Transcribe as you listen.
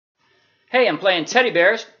Hey, I'm playing Teddy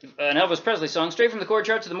Bears, an Elvis Presley song, straight from the chord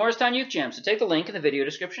chart to the Morristown Uke Jam. So take the link in the video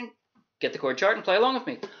description, get the chord chart, and play along with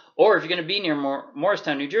me. Or if you're going to be near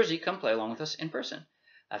Morristown, New Jersey, come play along with us in person.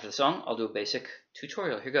 After the song, I'll do a basic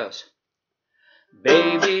tutorial. Here goes.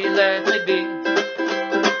 Baby, let me be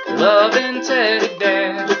your loving teddy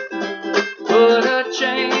bear. Put a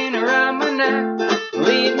chain around my neck,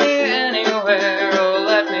 lead me anywhere. Oh,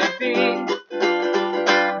 let me be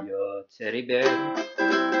your teddy bear.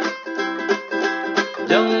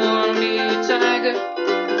 Don't wanna be a tiger,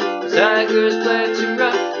 'cause tigers play too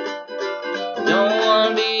rough. Don't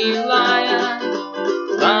wanna be a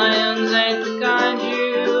lion, lions ain't the kind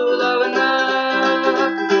you love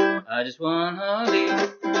enough. I just wanna be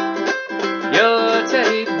your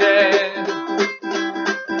teddy bear.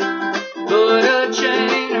 Put a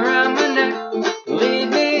chain around my neck, lead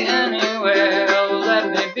me anywhere. Oh, let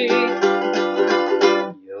me be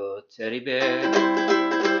your teddy bear.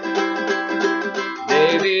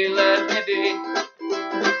 Baby, let me be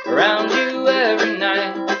around you every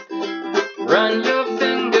night. Run your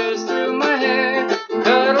fingers through my hair,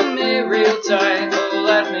 cuddle me real tight. Oh,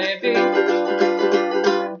 let me be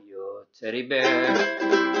your teddy bear.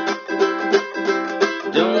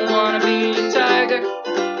 Don't wanna be a tiger,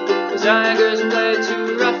 'cause tigers play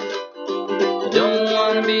too rough. I don't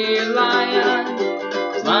wanna be a lion,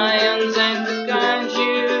 'cause lions ain't the kind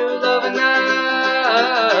you love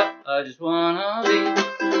enough. I just wanna be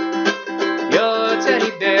your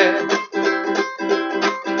teddy bear.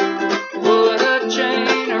 Put a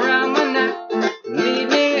chain around my neck, lead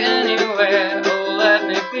me anywhere. Oh, let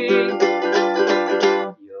me be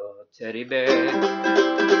your teddy bear.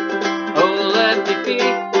 Oh, let me be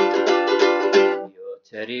your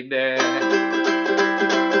teddy bear.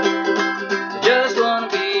 I just wanna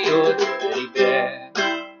be your teddy bear.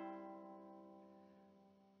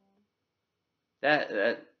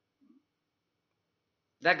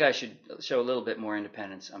 That guy should show a little bit more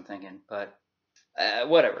independence, I'm thinking, but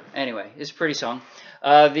whatever. Anyway, it's a pretty song.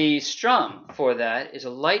 The strum for that is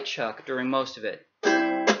a light chuck during most of it.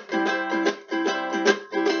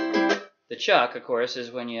 The chuck, of course,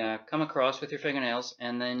 is when you come across with your fingernails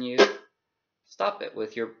and then you stop it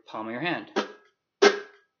with your palm of your hand.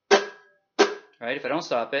 Right? If I don't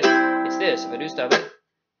stop it, it's this. If I do stop it,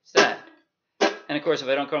 it's that. And of course, if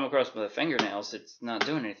I don't come across with the fingernails, it's not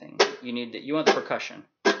doing anything. You want the percussion.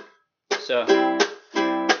 So you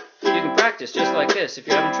can practice just like this. If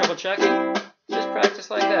you're having trouble chucking, just practice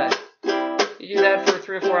like that. You do that for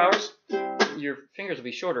 3 or 4 hours, your fingers will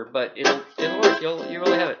be shorter, but it'll work. You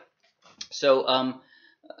really have it. So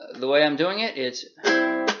the way I'm doing it, it's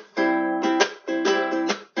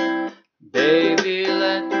baby,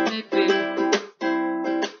 let me be.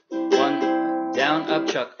 1 down, up,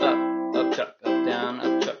 chuck, up, chuck, up, down,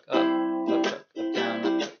 up, chuck, up, chuck, up, down,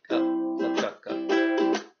 up, chuck, up, chuck, up.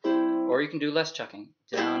 Or you can do less chucking.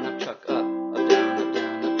 Down, up, chuck, up, down, up,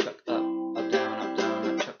 chuck, up, down, up,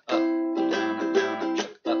 chuck, up, down, up,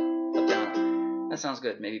 chuck, up, down. That sounds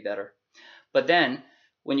good, maybe better. But then,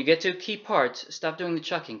 when you get to key parts, stop doing the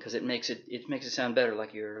chucking because it makes it sound better,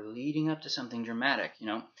 like you're leading up to something dramatic, you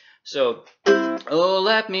know. So, oh,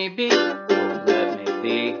 let me be, oh, let me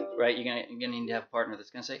be. Right? You're gonna need to have a partner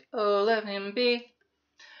that's gonna say, oh, let him be,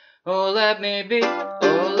 oh, let me be,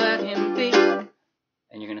 oh, let him be.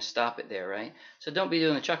 And you're going to stop it there, right? So don't be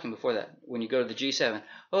doing the chucking before that. When you go to the G7,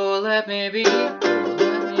 oh, let me be, oh,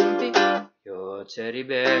 let me be your teddy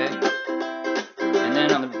bear. And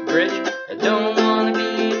then on the bridge, I don't want to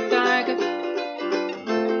be a tiger,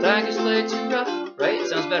 tigers play too rough, right? It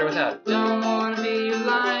sounds better without it. Don't want to be a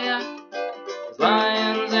lion, 'cause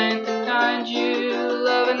lions ain't the kind you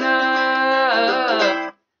love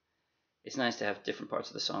enough. It's nice to have different parts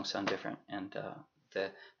of the song sound different, and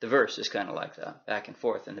the verse is kind of like that, back and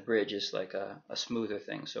forth, and the bridge is like a smoother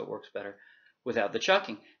thing, so it works better without the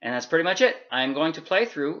chucking. And that's pretty much it. I'm going to play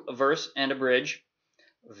through a verse and a bridge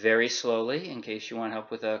very slowly in case you want help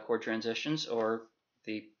with chord transitions or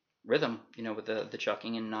the rhythm, you know, with the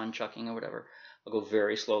chucking and non-chucking or whatever. I'll go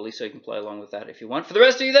very slowly so you can play along with that if you want. For the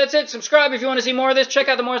rest of you, that's it. Subscribe if you want to see more of this. Check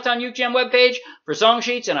out the Morristown Uke Jam webpage for song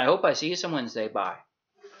sheets, and I hope I see you some Wednesday. Bye.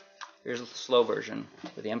 Here's the slow version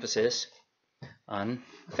with the emphasis on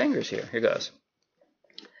the fingers here. Here goes.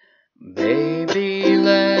 Baby,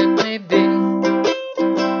 let me be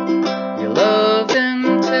your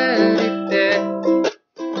loving teddy bear.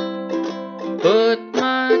 Put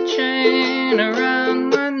my chain around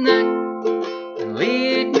my neck and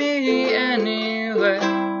lead me anywhere.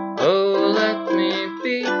 Oh, let me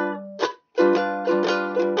be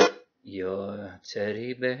your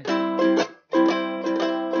teddy bear.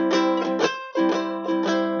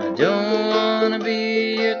 I don't wanna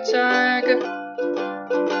be a tiger,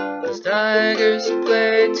 'cause tigers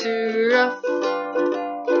play too rough. I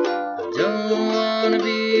don't wanna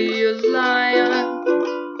be a lion,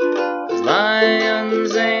 'cause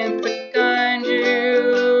lions ain't the kind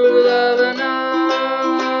you lovin' of.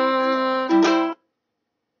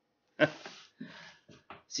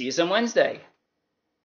 See you some Wednesday.